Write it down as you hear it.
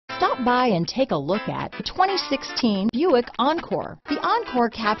Stop by and take a look at the 2016 Buick Encore. The Encore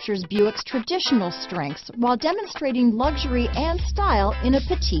captures Buick's traditional strengths while demonstrating luxury and style in a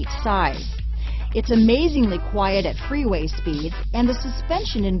petite size. It's amazingly quiet at freeway speeds, and the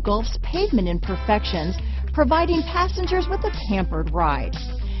suspension engulfs pavement imperfections, providing passengers with a pampered ride.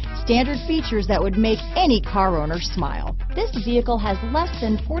 Standard features that would make any car owner smile. This vehicle has less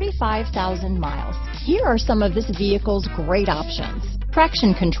than 45,000 miles. Here are some of this vehicle's great options: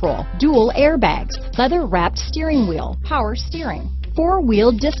 traction control, dual airbags, leather-wrapped steering wheel, power steering,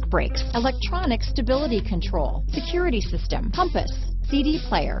 four-wheel disc brakes, electronic stability control, security system, compass, CD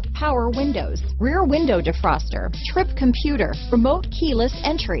player, power windows, rear window defroster, trip computer, remote keyless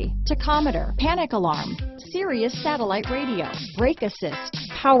entry, tachometer, panic alarm, Sirius satellite radio, brake assist,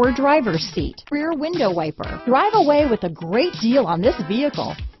 power driver's seat, rear window wiper. Drive away with a great deal on this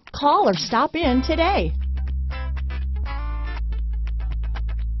vehicle. Call or stop in today.